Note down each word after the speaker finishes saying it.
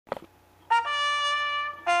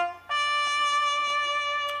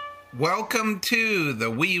Welcome to the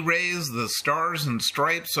We Raise the Stars and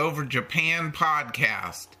Stripes Over Japan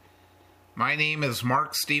podcast. My name is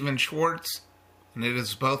Mark Steven Schwartz, and it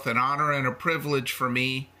is both an honor and a privilege for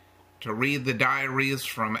me to read the diaries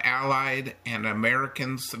from Allied and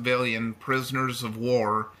American civilian prisoners of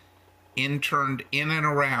war interned in and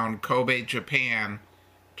around Kobe, Japan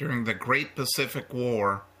during the Great Pacific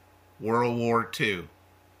War, World War II.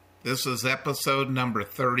 This is episode number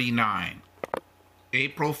 39.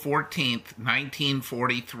 April 14th,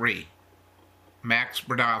 1943. Max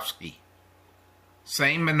Brodowski.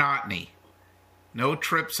 Same monotony. No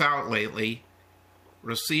trips out lately.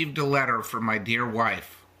 Received a letter from my dear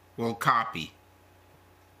wife. Will copy.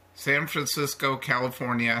 San Francisco,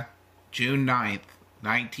 California, June 9th,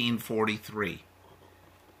 1943.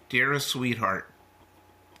 Dearest sweetheart,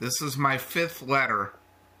 this is my 5th letter,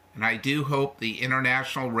 and I do hope the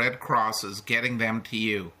International Red Cross is getting them to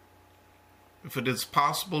you. If it is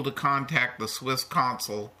possible to contact the Swiss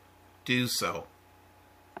consul, do so.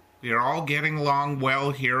 We are all getting along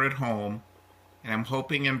well here at home, and I'm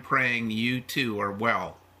hoping and praying you too are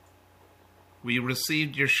well. We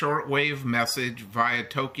received your shortwave message via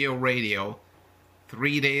Tokyo Radio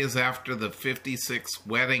 3 days after the 56th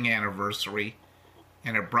wedding anniversary,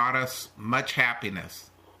 and it brought us much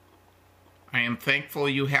happiness. I am thankful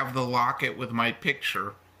you have the locket with my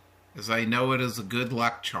picture, as I know it is a good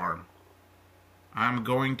luck charm. I'm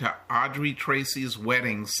going to Audrey Tracy's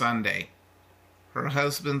wedding Sunday. Her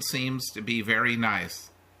husband seems to be very nice.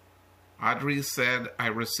 Audrey said I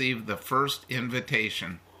received the first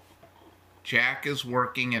invitation. Jack is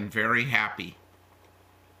working and very happy.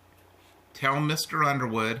 Tell Mr.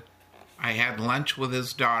 Underwood I had lunch with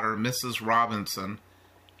his daughter, Mrs. Robinson,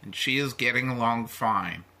 and she is getting along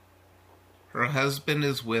fine. Her husband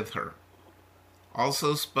is with her.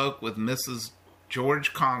 Also spoke with Mrs.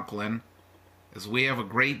 George Conklin, as we have a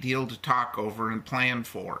great deal to talk over and plan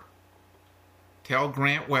for. Tell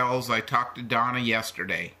Grant Wells I talked to Donna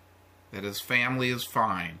yesterday, that his family is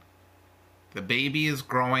fine. The baby is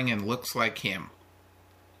growing and looks like him.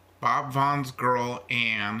 Bob Vaughn's girl,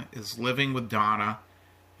 Anne, is living with Donna,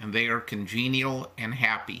 and they are congenial and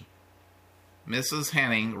happy. Mrs.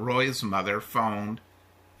 Henning, Roy's mother, phoned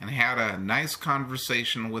and had a nice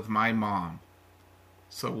conversation with my mom.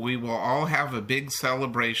 So we will all have a big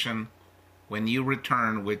celebration when you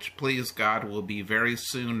return, which, please God, will be very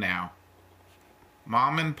soon now.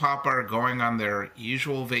 Mom and Papa are going on their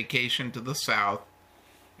usual vacation to the south,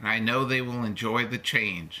 and I know they will enjoy the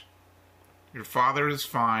change. Your father is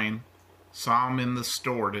fine. Saw him in the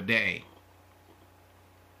store today.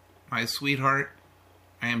 My sweetheart,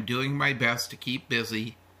 I am doing my best to keep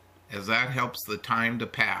busy, as that helps the time to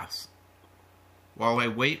pass. While I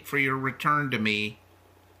wait for your return to me,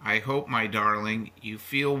 I hope, my darling, you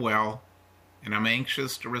feel well, and I'm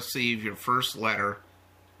anxious to receive your first letter,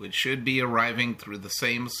 which should be arriving through the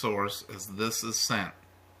same source as this is sent.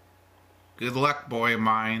 Good luck, boy of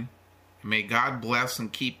mine, and may God bless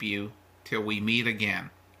and keep you till we meet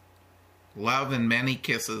again. Love and many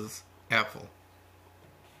kisses, Ethel.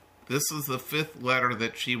 This is the 5th letter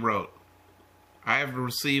that she wrote. I have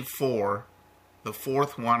received 4, the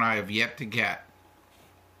 4th one I have yet to get.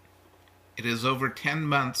 It is over 10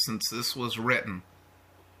 months since this was written,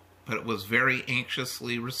 but it was very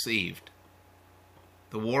anxiously received.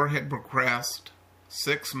 The war had progressed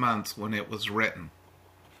 6 months when it was written.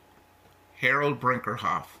 Harold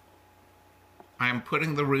Brinkerhoff. I am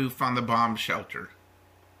putting the roof on the bomb shelter.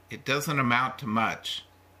 It doesn't amount to much.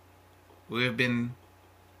 We've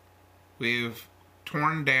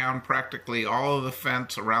torn down practically all of the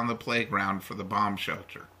fence around the playground for the bomb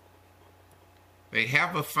shelter. They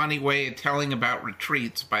have a funny way of telling about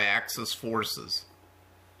retreats by Axis forces.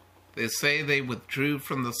 They say they withdrew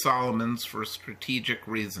from the Solomons for strategic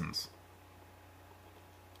reasons.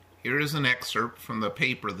 Here is an excerpt from the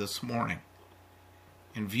paper this morning.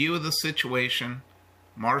 In view of the situation,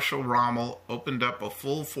 Marshal Rommel opened up a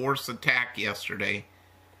full-force attack yesterday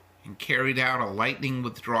and carried out a lightning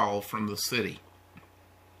withdrawal from the city.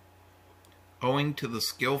 Owing to the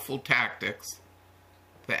skillful tactics,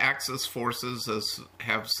 the Axis forces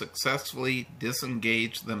have successfully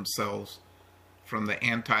disengaged themselves from the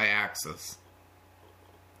anti-Axis.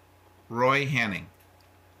 Roy Henning.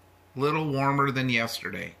 Little warmer than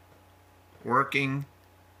yesterday. Working,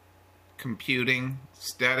 computing,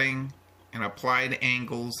 studying, and applied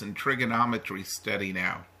angles and trigonometry study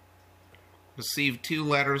now. Received 2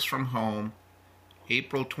 letters from home,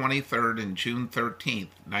 April 23rd and June 13th,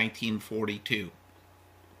 1942.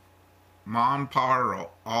 Mom and Pa are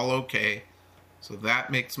all okay, so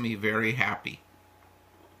that makes me very happy.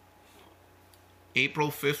 April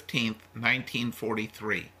 15th,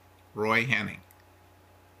 1943. Roy Henning.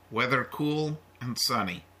 Weather cool and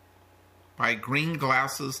sunny. Buy green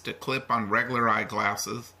glasses to clip on regular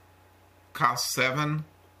eyeglasses. Cost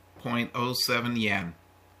 7.07 yen.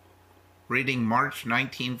 Reading March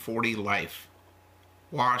 1940 Life.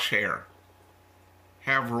 Wash hair.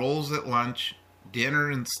 Have rolls at lunch, dinner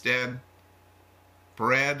instead.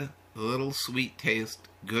 Bread, a little sweet taste,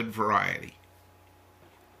 good variety.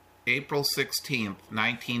 April 16th,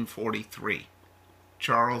 1943.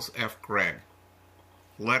 Charles F. Gregg.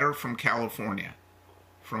 Letter from California.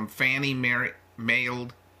 From Fannie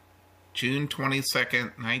mailed June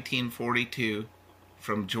 22nd, 1942,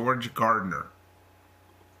 from George Gardner,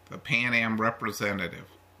 the Pan Am representative.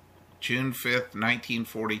 June 5th,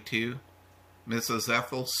 1942, Mrs.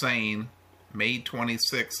 Ethel Sane, May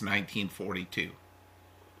 26, 1942.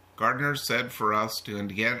 Gardner said for us to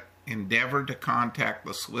endeavor to contact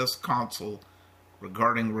the Swiss consul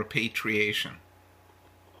regarding repatriation.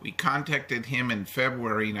 We contacted him in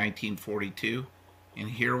February 1942, and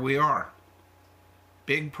here we are.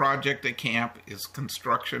 Big project at camp is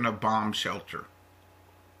construction of bomb shelter.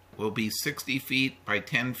 Will be 60 feet by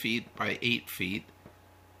 10 feet by 8 feet,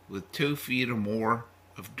 with 2 feet or more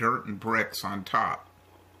of dirt and bricks on top.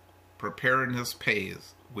 Preparedness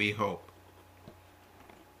pays, we hope.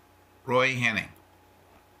 Roy Henning.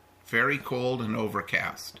 Very cold and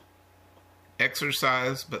overcast.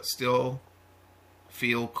 Exercise but still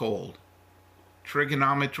feel cold.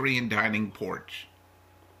 Trigonometry and dining porch.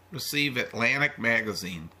 Receive Atlantic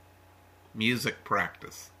Magazine. Music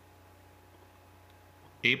practice.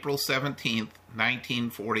 April 17th,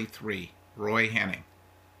 1943. Roy Henning.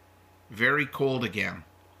 Very cold again.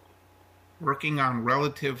 Working on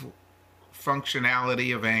relative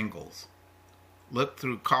functionality of angles. Look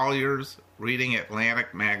through Collier's, reading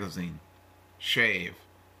Atlantic Magazine. Shave.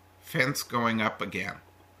 Fence going up again.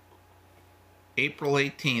 April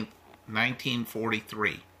 18th,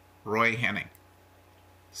 1943. Roy Henning.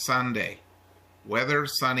 Sunday. Weather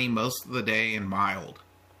sunny most of the day and mild.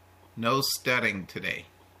 No studying today.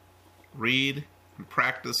 Read and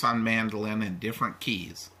practice on mandolin in different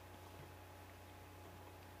keys.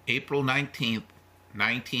 April 19th,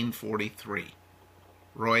 1943.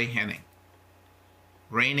 Roy Henning.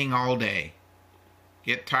 Raining all day.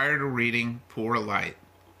 Get tired of reading, poor light.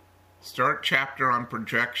 Start chapter on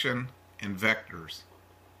projection and vectors.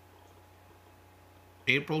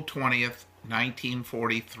 April 20th,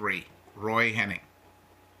 1943. Roy Henning.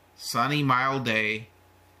 Sunny, mild day.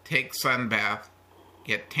 Take sun bath.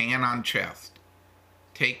 Get tan on chest.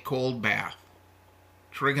 Take cold bath.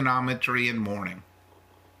 Trigonometry in morning.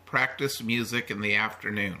 Practice music in the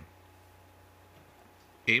afternoon.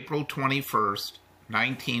 April 21st,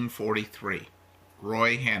 1943.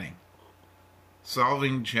 Roy Henning.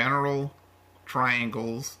 Solving general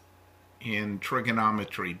triangles in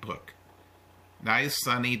trigonometry book. Nice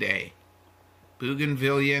sunny day.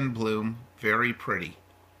 Bougainvillea in bloom, very pretty.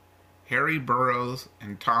 Harry Burroughs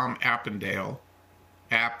and Tom Appendale,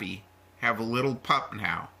 Appy, have a little pup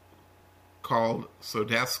now, called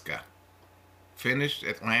Sodeska. Finished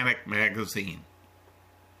Atlantic Magazine.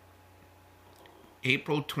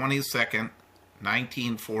 April 22nd,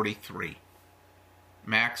 1943.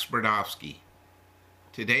 Max Brodowski.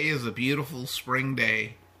 Today is a beautiful spring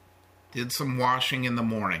day. Did some washing in the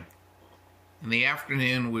morning. In the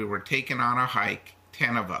afternoon, we were taken on a hike,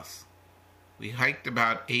 10 of us. We hiked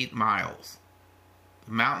about 8 miles.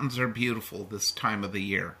 The mountains are beautiful this time of the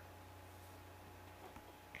year.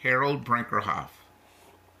 Harold Brinkerhoff.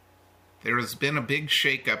 There has been a big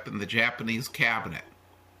shakeup in the Japanese cabinet.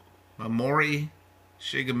 Mamori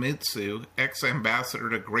Shigemitsu,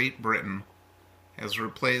 ex-ambassador to Great Britain, has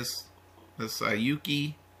replaced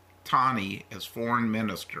Masayuki Tani as foreign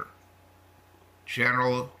minister.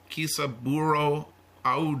 General Kisaburo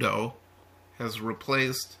Aodo has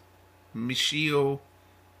replaced Michio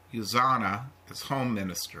Yuzana as home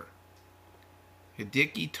minister.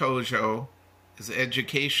 Hideki Tojo is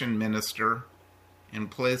education minister in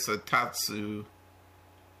place of Tatsu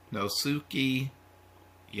Nosuke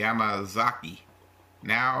Yamazaki,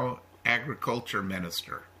 now agriculture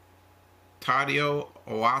minister. Tadao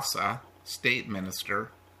Owasa, state minister.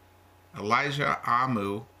 Elijah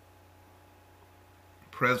Amu,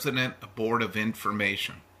 president of Board of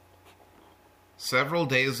Information. Several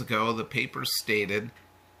days ago, the paper stated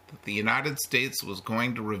that the United States was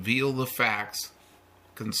going to reveal the facts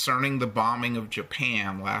concerning the bombing of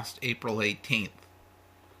Japan last April 18th.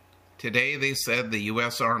 Today they said the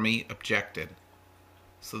U.S. Army objected.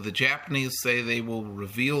 So the Japanese say they will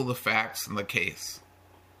reveal the facts in the case.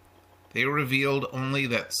 They revealed only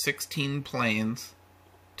that 16 planes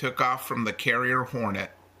took off from the carrier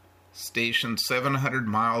Hornet stationed 700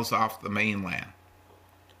 miles off the mainland.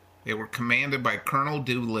 They were commanded by Colonel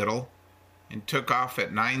Doolittle and took off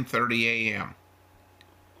at 9:30 a.m.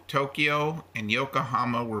 Tokyo and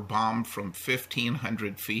Yokohama were bombed from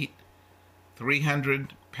 1,500 feet.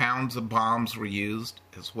 300 pounds of bombs were used,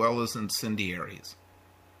 as well as incendiaries.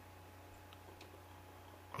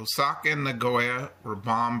 Osaka and Nagoya were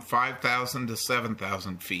bombed 5,000 to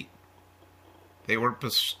 7,000 feet. They were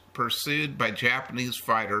pursued by Japanese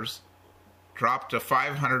fighters, dropped to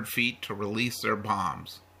 500 feet to release their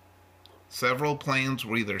bombs. Several planes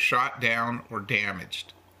were either shot down or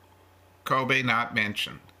damaged. Kobe not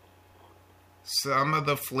mentioned. Some of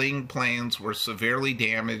the fleeing planes were severely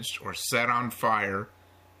damaged or set on fire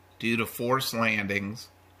due to forced landings,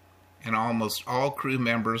 and almost all crew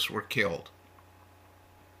members were killed.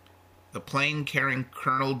 The plane carrying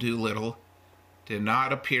Colonel Doolittle did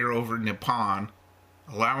not appear over Nippon,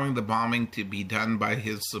 allowing the bombing to be done by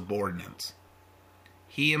his subordinates.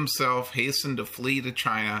 He himself hastened to flee to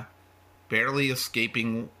China, barely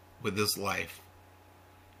escaping with his life.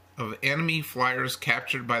 Of enemy flyers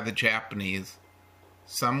captured by the Japanese,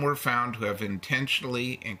 some were found to have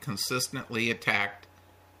intentionally and consistently attacked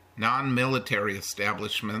non-military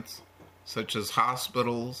establishments such as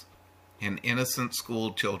hospitals and innocent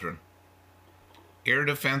school children. Air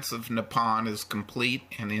defense of Nippon is complete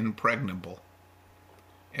and impregnable.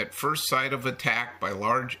 At first sight of attack by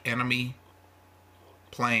large enemy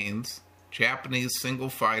planes, Japanese single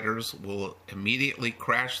fighters will immediately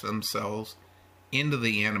crash themselves into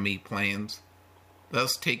the enemy planes,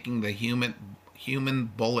 thus taking the human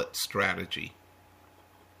bullet strategy.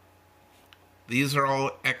 These are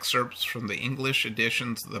all excerpts from the English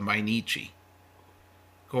editions of the Mainichi.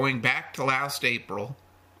 Going back to last April,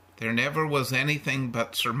 there never was anything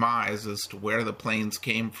but surmise as to where the planes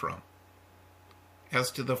came from.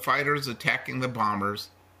 As to the fighters attacking the bombers,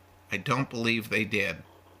 I don't believe they did.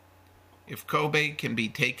 If Kobe can be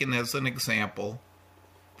taken as an example,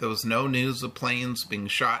 there was no news of planes being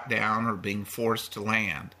shot down or being forced to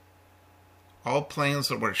land. All planes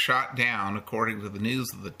that were shot down, according to the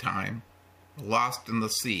news of the time, were lost in the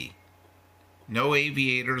sea. No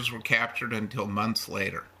aviators were captured until months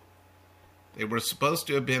later. They were supposed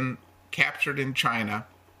to have been captured in China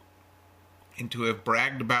and to have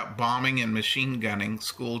bragged about bombing and machine gunning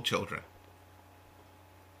school children.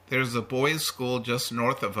 There's a boys' school just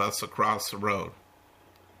north of us across the road.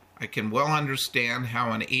 I can well understand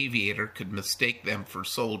how an aviator could mistake them for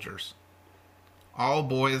soldiers. All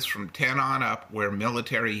boys from 10 on up wear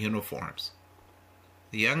military uniforms.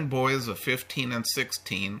 The young boys of 15 and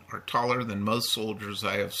 16 are taller than most soldiers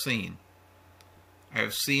I have seen. I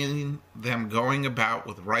have seen them going about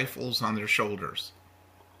with rifles on their shoulders.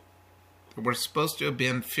 There were supposed to have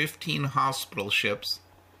been 15 hospital ships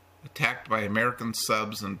attacked by American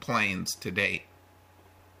subs and planes to date.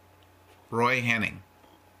 Roy Henning.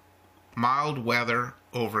 Mild weather,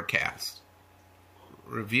 overcast.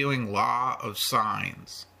 Reviewing Law of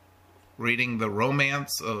Signs. Reading The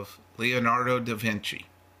Romance of Leonardo da Vinci.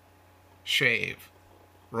 Shave.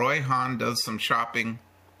 Roy Hahn does some shopping,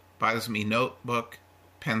 buys me notebook,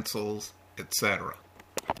 pencils, etc.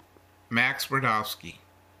 Max Brodowski,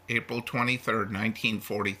 April 23,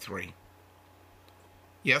 1943.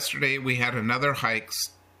 Yesterday we had another hike,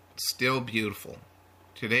 still beautiful.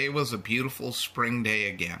 Today was a beautiful spring day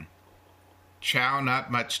again. Chow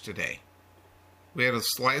not much today. We had a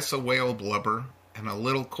slice of whale blubber and a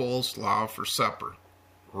little coleslaw for supper.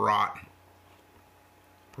 Rotten.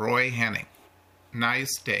 Roy Henning.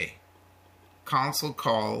 Nice day. Consul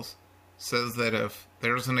calls, says that if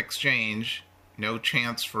there's an exchange, no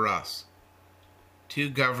chance for us. Two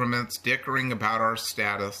governments dickering about our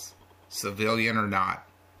status, civilian or not.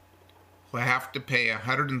 We'll have to pay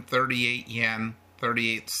 138 yen,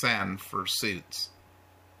 38 sen for suits.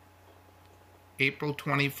 April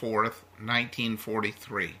 24th,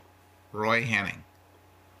 1943. Roy Henning.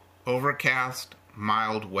 Overcast,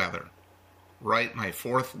 mild weather. Write my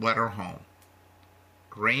 4th letter home.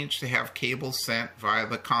 Arranged to have cable sent via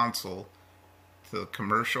the consul to the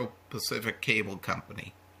Commercial Pacific Cable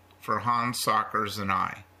Company for Hans Sockers and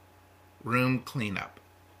I. Room cleanup.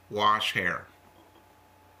 Wash hair.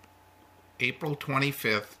 April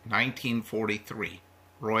 25th, 1943.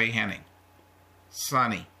 Roy Henning.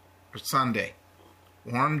 Sunday.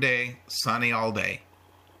 Warm day, sunny all day.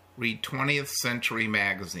 Read 20th Century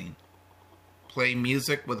Magazine. Play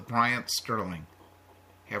music with Bryant Sterling.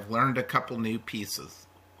 Have learned a couple new pieces.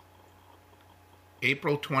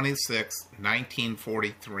 April 26,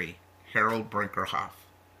 1943. Harold Brinkerhoff.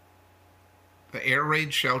 The air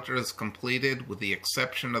raid shelter is completed with the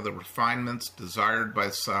exception of the refinements desired by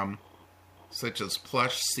some such as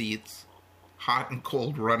plush seats, hot and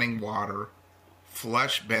cold running water,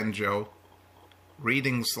 flush banjo,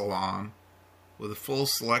 reading salon, with a full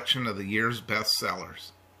selection of the year's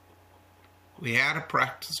bestsellers. We had a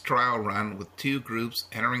practice trial run with 2 groups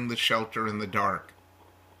entering the shelter in the dark.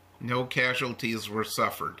 No casualties were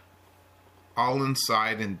suffered. All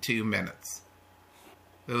inside in 2 minutes.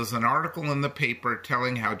 There was an article in the paper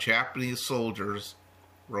telling how Japanese soldiers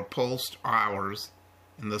repulsed ours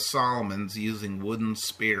in the Solomons using wooden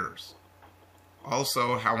spears.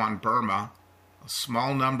 Also, how on Burma, a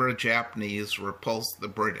small number of Japanese repulsed the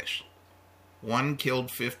British. 1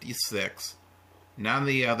 killed 56. None of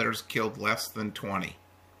the others killed less than 20.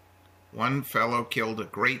 One fellow killed a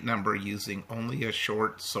great number using only a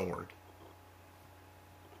short sword.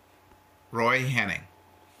 Roy Henning.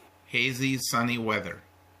 Hazy, sunny weather.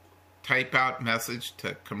 Type out message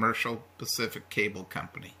to Commercial Pacific Cable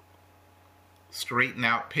Company. Straighten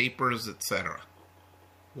out papers, etc.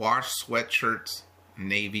 Wash sweatshirts,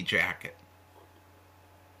 navy jacket.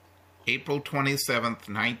 April 27th,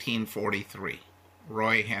 1943.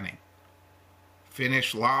 Roy Henning.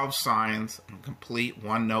 Finish Law of Signs and complete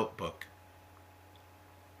 1 notebook.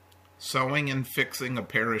 Sewing and fixing a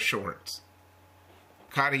pair of shorts.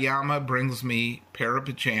 Katayama brings me pair of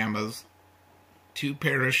pajamas, 2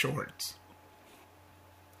 pair of shorts.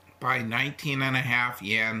 Buy 19.5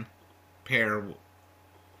 yen pair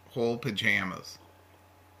whole pajamas.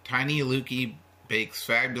 Tiny Luki bakes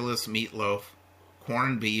fabulous meatloaf,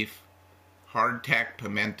 corned beef, hardtack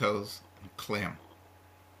pimentos, and clim.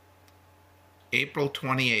 April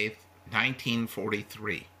 28th,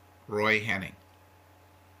 1943. Roy Henning.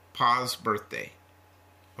 Pa's birthday.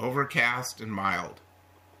 Overcast and mild.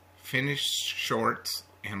 Finish shorts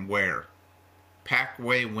and wear. Pack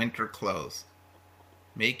away winter clothes.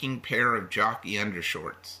 Making pair of jockey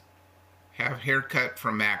undershorts. Have haircut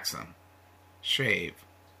from Maxim. Shave.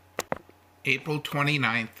 April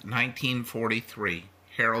 29th, 1943.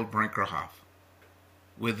 Harold Brinkerhoff.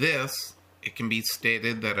 With this, it can be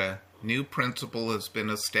stated that a new principle has been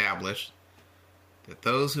established that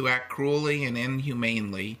those who act cruelly and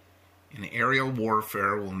inhumanely in aerial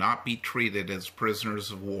warfare will not be treated as prisoners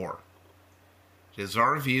of war. It is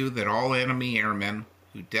our view that all enemy airmen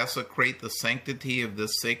who desecrate the sanctity of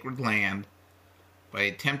this sacred land by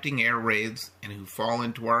attempting air raids and who fall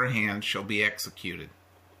into our hands shall be executed.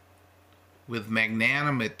 With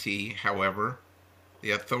magnanimity, however, the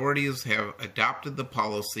authorities have adopted the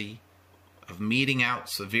policy of meting out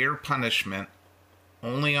severe punishment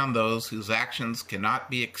only on those whose actions cannot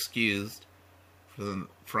be excused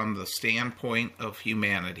from the standpoint of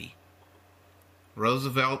humanity.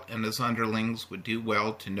 Roosevelt and his underlings would do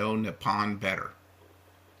well to know Nippon better.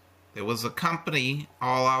 There was a company,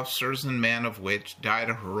 all officers and men of which died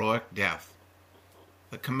a heroic death.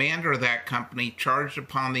 The commander of that company charged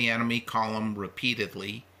upon the enemy column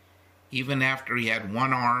repeatedly, even after he had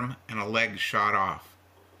 1 arm and a leg shot off.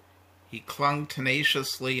 He clung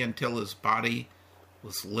tenaciously until his body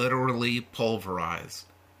was literally pulverized.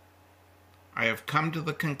 I have come to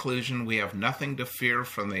the conclusion we have nothing to fear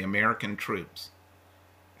from the American troops.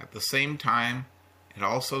 At the same time, it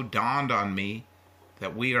also dawned on me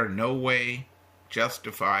that we are no way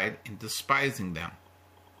justified in despising them.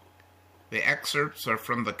 The excerpts are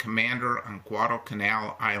from the commander on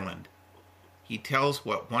Guadalcanal Island. He tells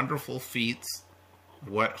what wonderful feats,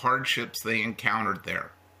 what hardships they encountered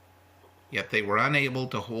there. Yet they were unable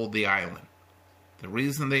to hold the island. The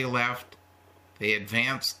reason they left, they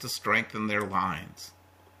advanced to strengthen their lines.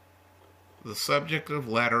 The subject of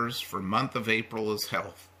letters for month of April is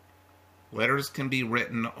health. Letters can be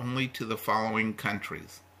written only to the following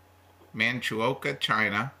countries: Manchukuo,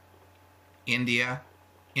 China; India,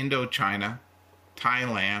 Indochina,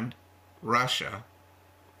 Thailand, Russia,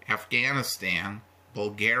 Afghanistan,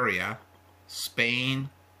 Bulgaria, Spain,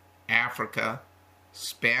 Africa,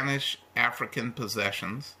 Spanish African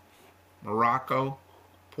possessions, Morocco,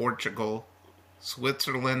 Portugal,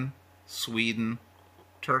 Switzerland, Sweden,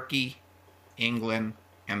 Turkey, England,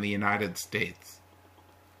 and the United States.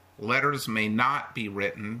 Letters may not be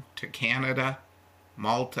written to Canada,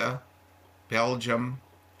 Malta, Belgium,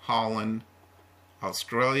 Holland,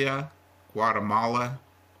 Australia, Guatemala,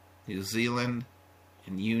 New Zealand,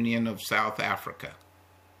 and Union of South Africa.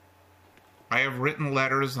 I have written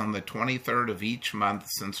letters on the 23rd of each month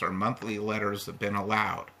since our monthly letters have been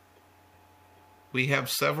allowed. We have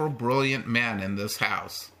several brilliant men in this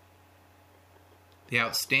house. The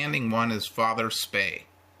outstanding one is Father Spey.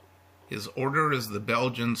 His order is the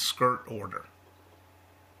Belgian Skirt Order.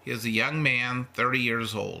 He is a young man, 30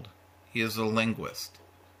 years old. He is a linguist.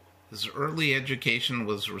 His early education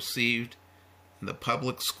was received in the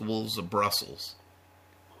public schools of Brussels.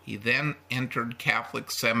 He then entered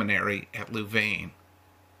Catholic seminary at Louvain.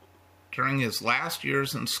 During his last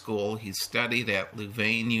years in school, he studied at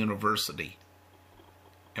Louvain University.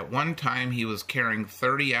 At one time, he was carrying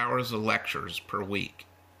 30 hours of lectures per week.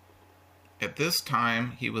 At this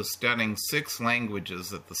time, he was studying 6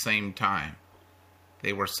 languages at the same time.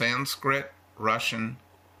 They were Sanskrit, Russian,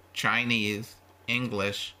 Chinese,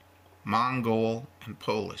 English, Mongol, and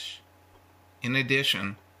Polish. In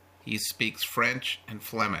addition, he speaks French and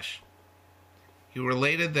Flemish. He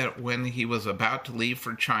related that when he was about to leave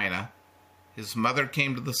for China, his mother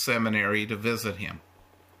came to the seminary to visit him.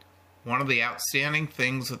 One of the outstanding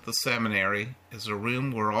things at the seminary is a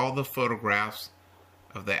room where all the photographs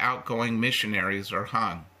of the outgoing missionaries are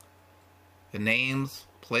hung. The names,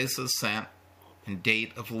 places sent, and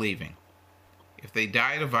date of leaving. If they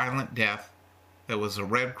died a violent death, there was a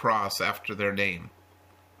red cross after their name.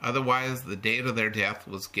 Otherwise, the date of their death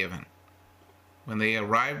was given. When they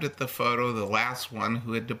arrived at the photo of the last one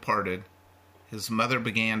who had departed, his mother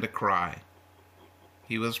began to cry.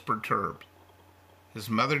 He was perturbed. His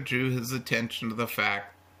mother drew his attention to the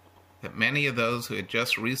fact that many of those who had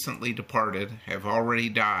just recently departed have already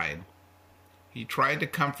died. He tried to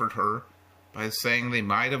comfort her by saying they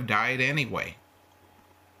might have died anyway.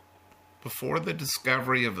 Before the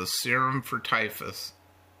discovery of a serum for typhus,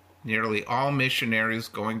 nearly all missionaries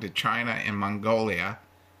going to China and Mongolia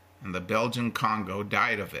and the Belgian Congo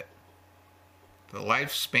died of it. The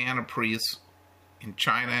lifespan of priests in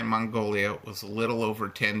China and Mongolia was a little over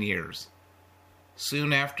 10 years.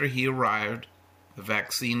 Soon after he arrived, the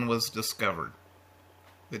vaccine was discovered.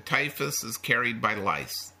 The typhus is carried by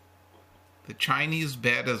lice. The Chinese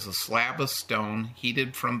bed is a slab of stone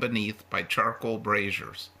heated from beneath by charcoal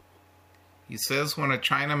braziers. He says when a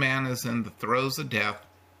Chinaman is in the throes of death,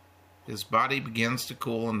 his body begins to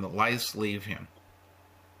cool and the lice leave him.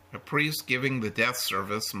 A priest giving the death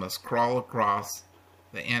service must crawl across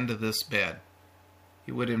the end of this bed.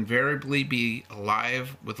 He would invariably be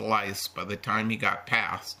alive with lice by the time he got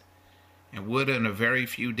past, and would in a very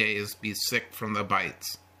few days be sick from the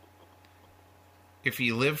bites. If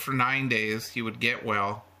he lived for 9 days, he would get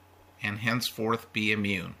well, and henceforth be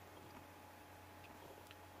immune.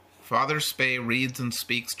 Father Spey reads and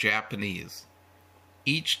speaks Japanese.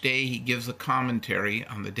 Each day he gives a commentary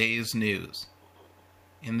on the day's news.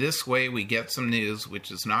 In this way we get some news which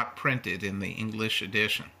is not printed in the English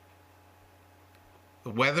edition. The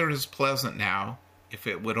weather is pleasant now, if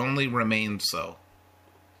it would only remain so.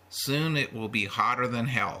 Soon it will be hotter than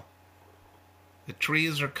hell. The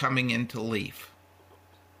trees are coming into leaf.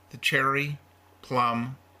 The cherry,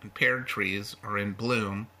 plum, and pear trees are in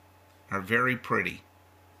bloom, are very pretty.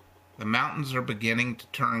 The mountains are beginning to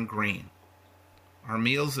turn green. Our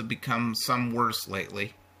meals have become some worse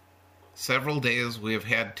lately. Several days we have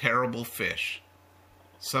had terrible fish.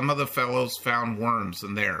 Some of the fellows found worms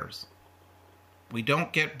in theirs. We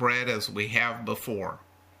don't get bread as we have before.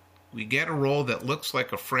 We get a roll that looks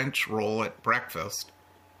like a French roll at breakfast,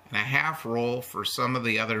 and a half roll for some of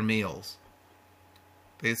the other meals.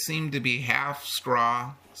 They seem to be half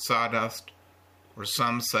straw, sawdust, or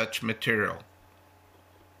some such material.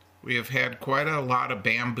 We have had quite a lot of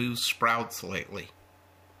bamboo sprouts lately.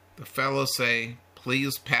 The fellows say,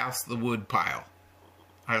 "Please pass the wood pile."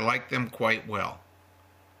 I like them quite well.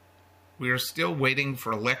 We are still waiting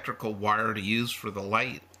for electrical wire to use for the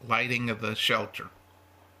lighting of the shelter.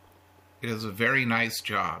 It is a very nice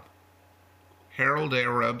job. Harold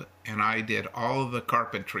Arab and I did all of the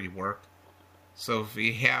carpentry work, so if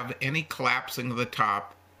we have any collapsing of the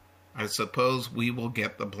top, I suppose we will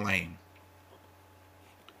get the blame.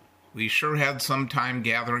 We sure had some time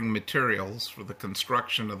gathering materials for the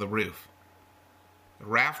construction of the roof. The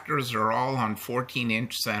rafters are all on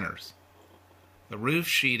 14-inch centers. The roof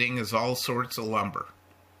sheeting is all sorts of lumber.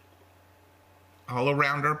 All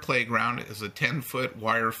around our playground is a 10-foot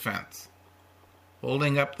wire fence.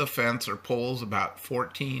 Holding up the fence are poles about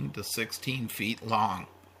 14 to 16 feet long.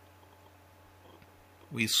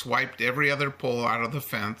 We swiped every other pole out of the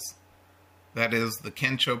fence. That is, the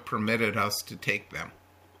Kensho permitted us to take them.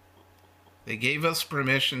 They gave us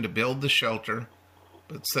permission to build the shelter,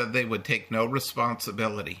 but said they would take no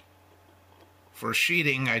responsibility. For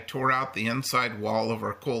sheeting, I tore out the inside wall of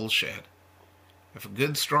our coal shed. If a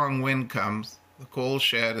good strong wind comes, the coal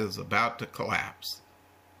shed is about to collapse.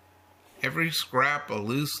 Every scrap of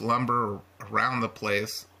loose lumber around the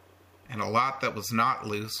place, and a lot that was not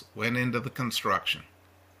loose, went into the construction.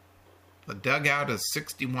 The dugout is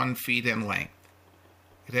 61 feet in length.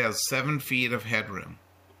 It has 7 feet of headroom.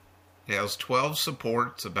 It has 12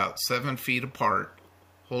 supports about 7 feet apart,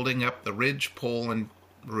 holding up the ridge pole and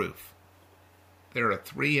roof. There are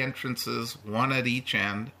 3 entrances, one at each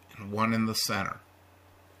end and one in the center.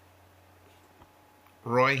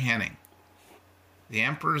 Roy Henning. The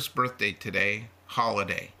Emperor's birthday today,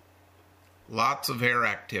 holiday. Lots of air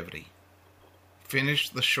activity.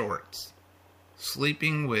 Finished the shorts.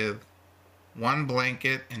 Sleeping with 1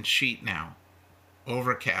 blanket and sheet now.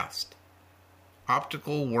 Overcast.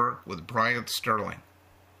 Optical work with Bryant Sterling.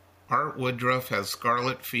 Art Woodruff has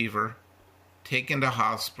scarlet fever. Taken to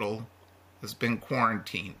hospital. Has been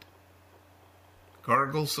quarantined.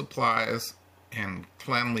 Gargle supplies and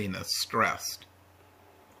cleanliness stressed.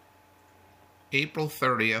 April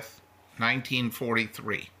 30th,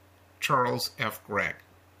 1943. Charles F. Gregg.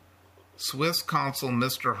 Swiss Consul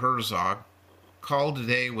Mr. Herzog called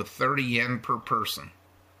today with 30 yen per person.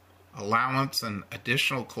 Allowance and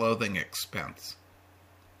additional clothing expense.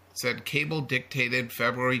 Said cable dictated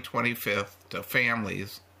February 25th to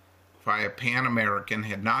families via Pan American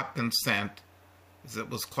had not been sent as it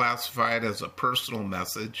was classified as a personal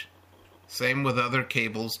message. Same with other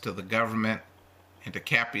cables to the government and to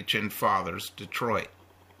Capuchin Fathers, Detroit.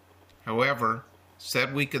 However,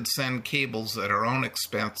 said we could send cables at our own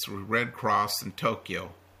expense through Red Cross in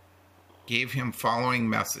Tokyo. Gave him following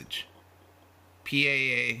message.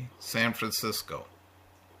 PAA, San Francisco.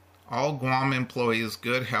 All Guam employees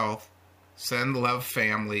good health. Send love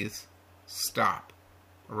families. Stop.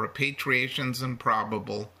 A repatriation's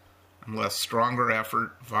improbable unless stronger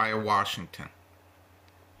effort via Washington.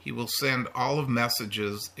 He will send all of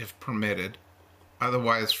messages if permitted,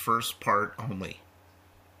 otherwise first part only.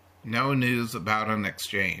 No news about an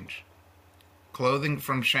exchange. Clothing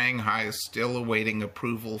from Shanghai still awaiting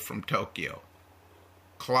approval from Tokyo.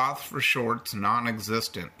 Cloth for shorts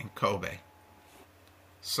non-existent in Kobe.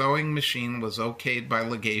 Sewing machine was okayed by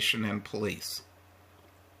legation and police.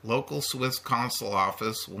 Local Swiss consul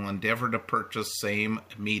office will endeavor to purchase same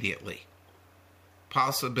immediately.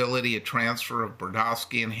 Possibility of transfer of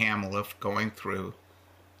Brodowski and Hamliff going through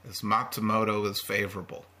as Matsumoto is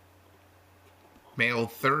favorable. Mailed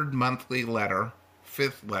 3rd monthly letter,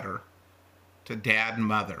 5th letter, to Dad and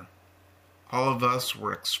Mother. All of us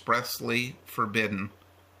were expressly forbidden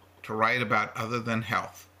to write about other than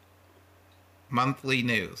health. Monthly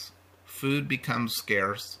news. Food becomes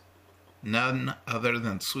scarce. None other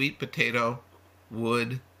than sweet potato,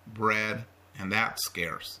 wood, bread, and that's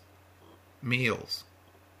scarce. Meals.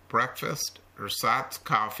 Breakfast, ersatz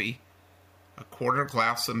coffee, a 1/4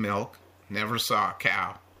 glass of milk, never saw a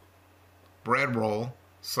cow. Bread roll,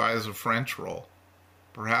 size of French roll,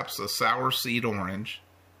 perhaps a sour seed orange,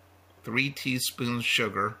 3 teaspoons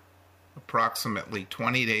sugar, approximately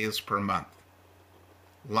 20 days per month.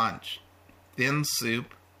 Lunch, thin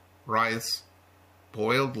soup, rice,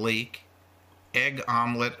 boiled leek, egg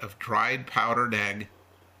omelet of dried powdered egg,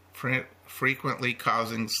 frequently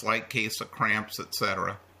causing slight case of cramps,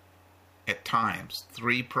 etc. At times,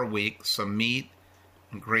 3 per week, some meat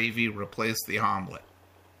and gravy replace the omelet.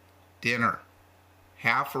 Dinner,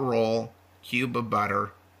 half a roll, cube of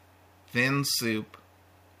butter, thin soup,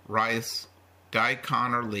 rice,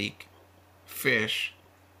 daikon or leek, fish,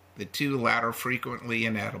 the 2 latter frequently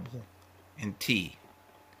inedible, and tea.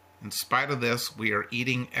 In spite of this, we are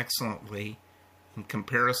eating excellently in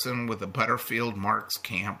comparison with the Butterfield Marks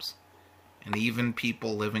camps and even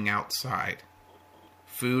people living outside.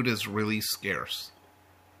 Food is really scarce.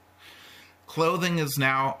 Clothing is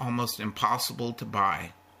now almost impossible to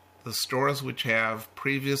buy. The stores which have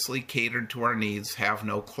previously catered to our needs have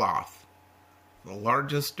no cloth. The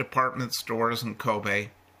largest department stores in Kobe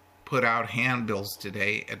put out handbills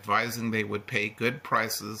today advising they would pay good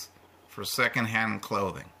prices for second-hand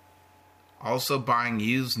clothing, also buying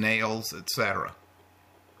used nails, etc.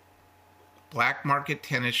 Black market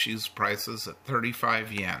tennis shoes prices at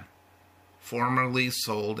 35 yen, formerly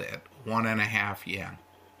sold at 1.5 yen.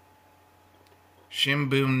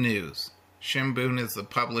 Shimbun News. Shimbun is the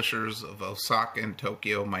publishers of Osaka and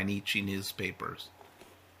Tokyo Mainichi newspapers.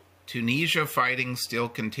 Tunisia fighting still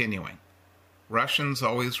continuing. Russians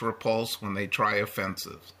always repulse when they try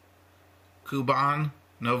offensives. Kuban,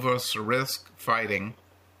 Novosibirsk fighting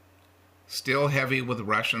still heavy with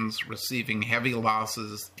Russians receiving heavy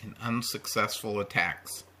losses in unsuccessful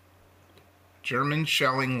attacks. German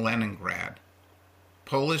shelling Leningrad.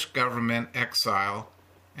 Polish government exile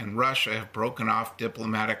and Russia have broken off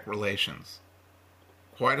diplomatic relations.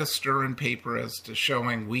 Quite a stir in paper as to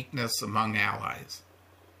showing weakness among allies.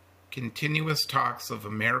 Continuous talks of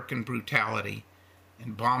American brutality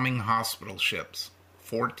in bombing hospital ships,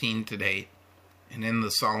 14 to date, and in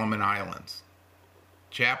the Solomon Islands.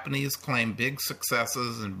 Japanese claim big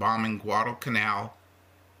successes in bombing Guadalcanal,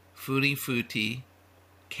 Futi,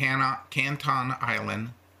 Canton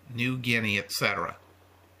Island, New Guinea, etc.,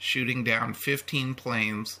 shooting down 15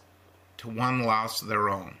 planes to one loss of their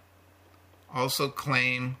own. Also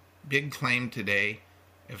big claim today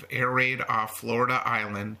of air raid off Florida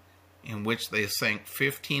Island, in which they sank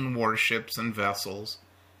 15 warships and vessels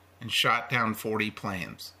and shot down 40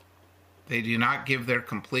 planes. They do not give their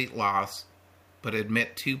complete loss, but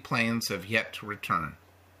admit 2 planes have yet to return.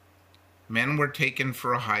 Men were taken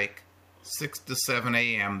for a hike 6 to 7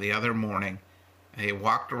 a.m. the other morning, and they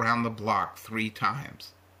walked around the block 3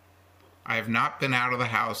 times. I have not been out of the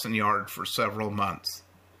house and yard for several months.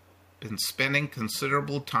 Been spending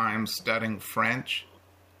considerable time studying French,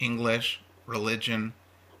 English, religion,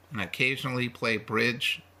 and occasionally play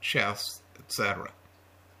bridge, chess, etc.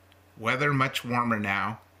 Weather much warmer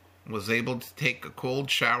now. Was able to take a cold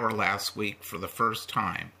shower last week for the first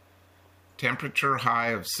time. Temperature high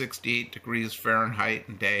of 68 degrees Fahrenheit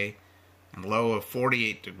in day and low of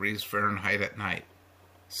 48 degrees Fahrenheit at night.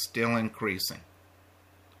 Still increasing.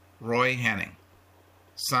 Roy Henning.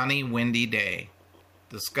 Sunny, windy day.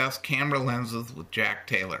 Discuss camera lenses with Jack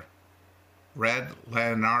Taylor. Read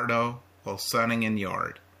Leonardo while sunning in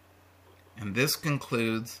yard. And this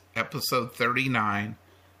concludes episode 39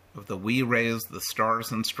 of the We Raise the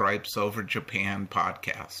Stars and Stripes Over Japan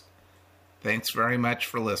podcast. Thanks very much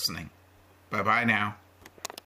for listening. Bye-bye now.